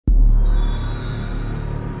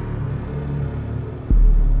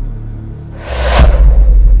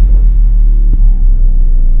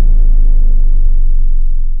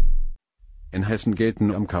Hessen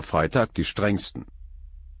gelten am Karfreitag die strengsten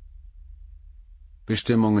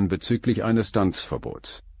Bestimmungen bezüglich eines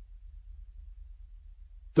Tanzverbots.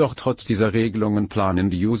 Doch trotz dieser Regelungen planen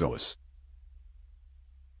die Jusos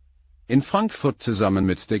in Frankfurt zusammen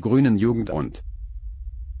mit der grünen Jugend und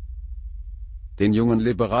den jungen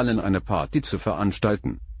Liberalen eine Party zu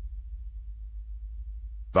veranstalten.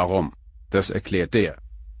 Warum? Das erklärt der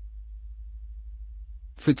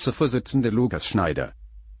Vizevorsitzende Lukas Schneider.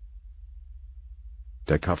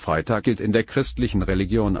 Der Karfreitag gilt in der christlichen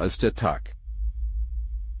Religion als der Tag,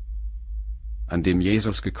 an dem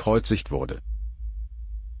Jesus gekreuzigt wurde.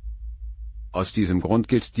 Aus diesem Grund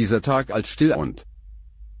gilt dieser Tag als Still- und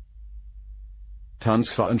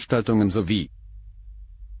Tanzveranstaltungen sowie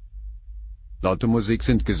laute Musik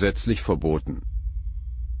sind gesetzlich verboten.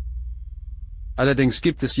 Allerdings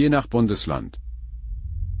gibt es je nach Bundesland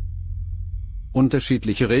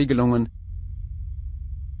unterschiedliche Regelungen,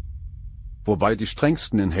 wobei die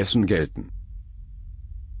strengsten in Hessen gelten.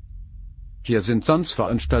 Hier sind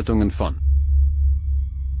Tanzveranstaltungen von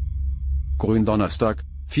Gründonnerstag,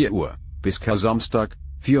 4 Uhr, bis Kar-Samstag,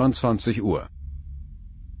 24 Uhr,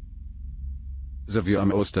 sowie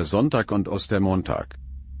am Ostersonntag und Ostermontag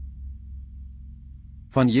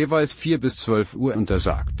von jeweils 4 bis 12 Uhr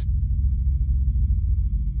untersagt.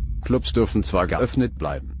 Clubs dürfen zwar geöffnet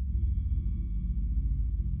bleiben,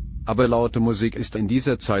 aber laute Musik ist in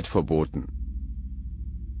dieser Zeit verboten.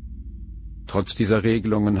 Trotz dieser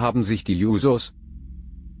Regelungen haben sich die Jusos,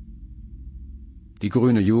 die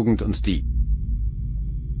grüne Jugend und die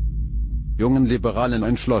jungen Liberalen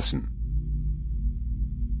entschlossen,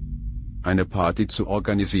 eine Party zu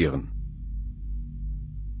organisieren.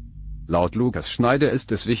 Laut Lukas Schneider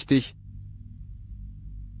ist es wichtig,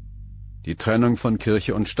 die Trennung von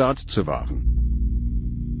Kirche und Staat zu wahren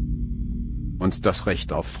und das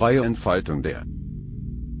Recht auf freie Entfaltung der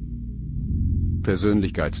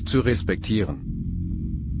Persönlichkeit zu respektieren.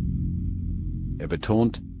 Er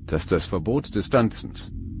betont, dass das Verbot des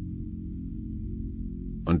Tanzens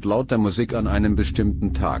und lauter Musik an einem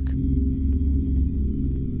bestimmten Tag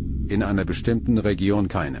in einer bestimmten Region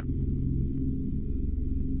keine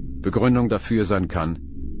Begründung dafür sein kann,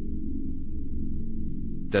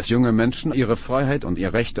 dass junge Menschen ihre Freiheit und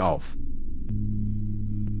ihr Recht auf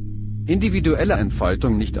individuelle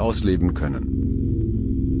Entfaltung nicht ausleben können.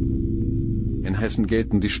 In Hessen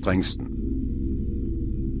gelten die strengsten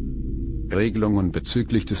Regelungen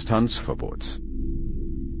bezüglich des Tanzverbots.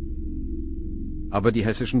 Aber die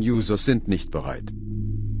hessischen Jusos sind nicht bereit,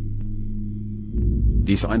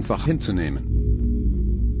 dies einfach hinzunehmen.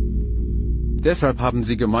 Deshalb haben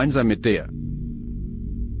sie gemeinsam mit der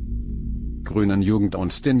grünen Jugend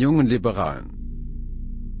und den jungen Liberalen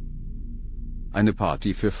eine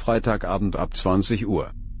Party für Freitagabend ab 20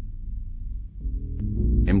 Uhr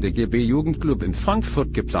im DGB Jugendclub in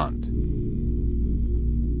Frankfurt geplant.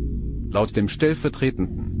 Laut dem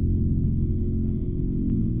stellvertretenden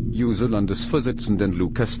Juso-Landesvorsitzenden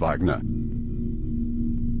Lukas Wagner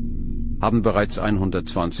haben bereits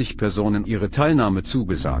 120 Personen ihre Teilnahme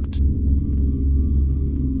zugesagt.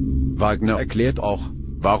 Wagner erklärt auch,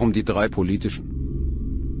 warum die 3 politischen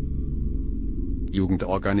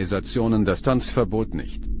Jugendorganisationen das Tanzverbot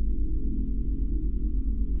nicht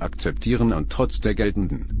akzeptieren und trotz der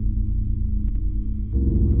geltenden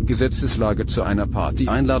Gesetzeslage zu einer Party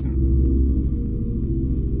einladen.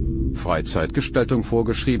 Freizeitgestaltung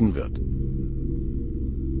vorgeschrieben wird.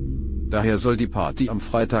 Daher soll die Party am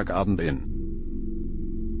Freitagabend in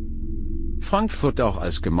Frankfurt auch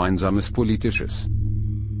als gemeinsames politisches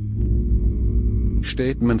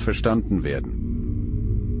Statement verstanden werden.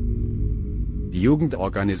 Die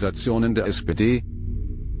Jugendorganisationen der SPD,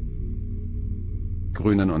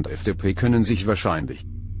 Grünen und FDP können sich wahrscheinlich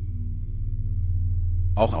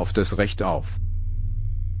auch auf das Recht auf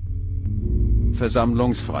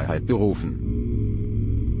Versammlungsfreiheit berufen.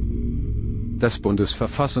 Das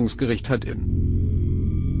Bundesverfassungsgericht hat in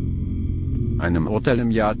einem Urteil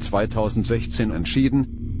im Jahr 2016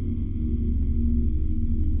 entschieden,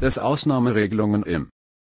 dass Ausnahmeregelungen im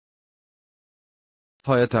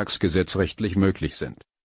Feiertagsgesetz rechtlich möglich sind,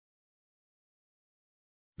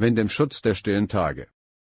 wenn dem Schutz der stillen Tage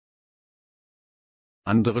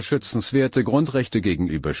andere schützenswerte Grundrechte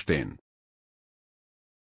gegenüberstehen.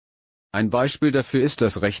 Ein Beispiel dafür ist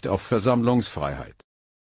das Recht auf Versammlungsfreiheit.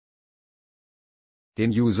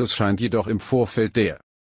 Den Jusos scheint jedoch im Vorfeld der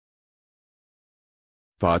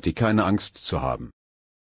Party keine Angst zu haben.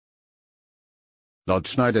 Laut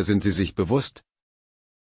Schneider sind sie sich bewusst,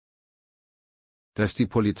 dass die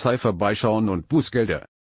Polizei vorbeischauen und Bußgelder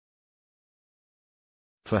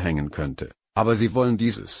verhängen könnte, aber sie wollen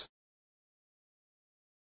dieses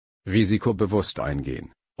risikobewusst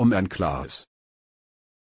eingehen, um ein klares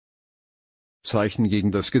Zeichen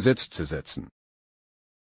gegen das Gesetz zu setzen.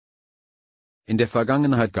 In der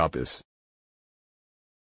Vergangenheit gab es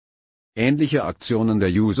ähnliche Aktionen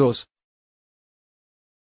der Jusos,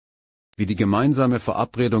 wie die gemeinsame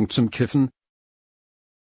Verabredung zum Kiffen,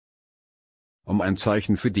 um ein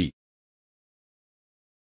Zeichen für die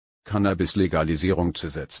Cannabis-Legalisierung zu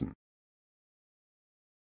setzen.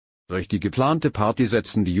 Durch die geplante Party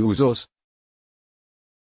setzen die Jusos,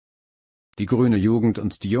 die grüne Jugend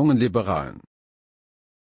und die jungen Liberalen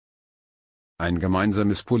ein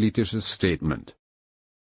gemeinsames politisches Statement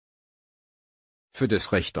für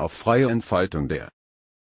das Recht auf freie Entfaltung der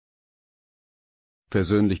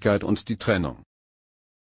Persönlichkeit und die Trennung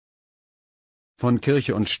von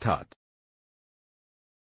Kirche und Staat.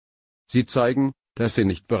 Sie zeigen, dass sie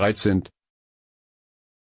nicht bereit sind,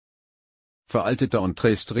 veraltete und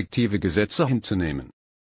restriktive Gesetze hinzunehmen,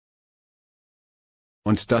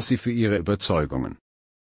 und dass sie für ihre Überzeugungen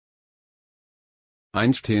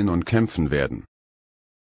einstehen und kämpfen werden.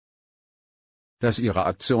 Dass ihre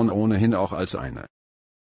Aktion ohnehin auch als eine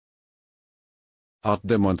Art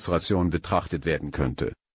Demonstration betrachtet werden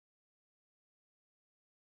könnte.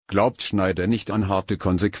 Glaubt Schneider nicht an harte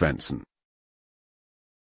Konsequenzen.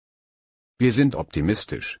 Wir sind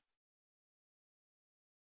optimistisch,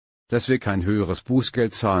 dass wir kein höheres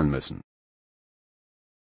Bußgeld zahlen müssen.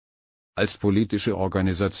 Als politische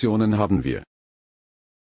Organisationen haben wir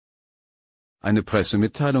eine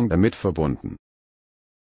Pressemitteilung damit verbunden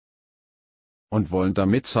und wollen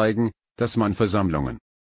damit zeigen, dass man Versammlungen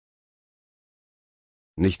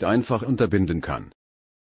nicht einfach unterbinden kann.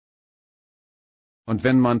 Und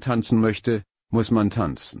wenn man tanzen möchte, muss man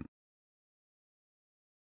tanzen.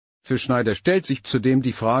 Für Schneider stellt sich zudem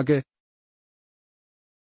die Frage,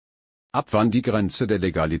 ab wann die Grenze der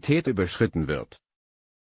Legalität überschritten wird.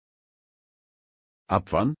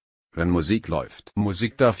 Ab wann? Wenn Musik läuft.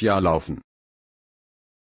 Musik darf ja laufen.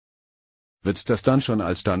 Wird das dann schon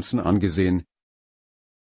als Tanzen angesehen?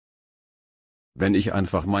 Wenn ich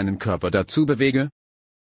einfach meinen Körper dazu bewege?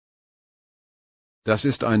 Das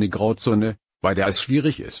ist eine Grauzone, bei der es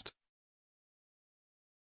schwierig ist,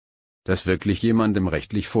 das wirklich jemandem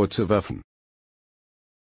rechtlich vorzuwerfen.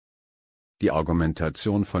 Die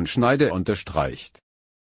Argumentation von Schneider unterstreicht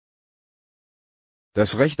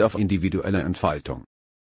das Recht auf individuelle Entfaltung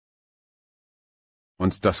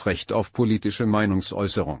und das Recht auf politische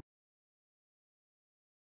Meinungsäußerung.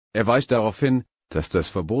 Er weist darauf hin, dass das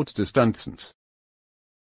Verbot des Tanzens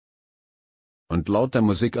und lauter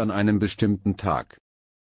Musik an einem bestimmten Tag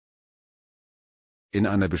in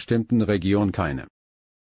einer bestimmten Region keine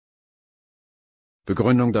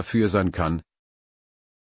Begründung dafür sein kann,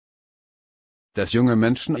 dass junge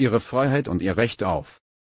Menschen ihre Freiheit und ihr Recht auf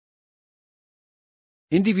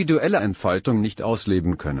individuelle Entfaltung nicht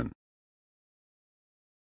ausleben können.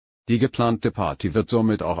 Die geplante Party wird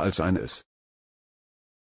somit auch als ein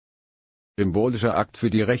symbolischer Akt für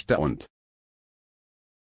die Rechte und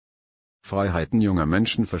Freiheiten junger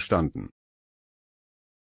Menschen verstanden.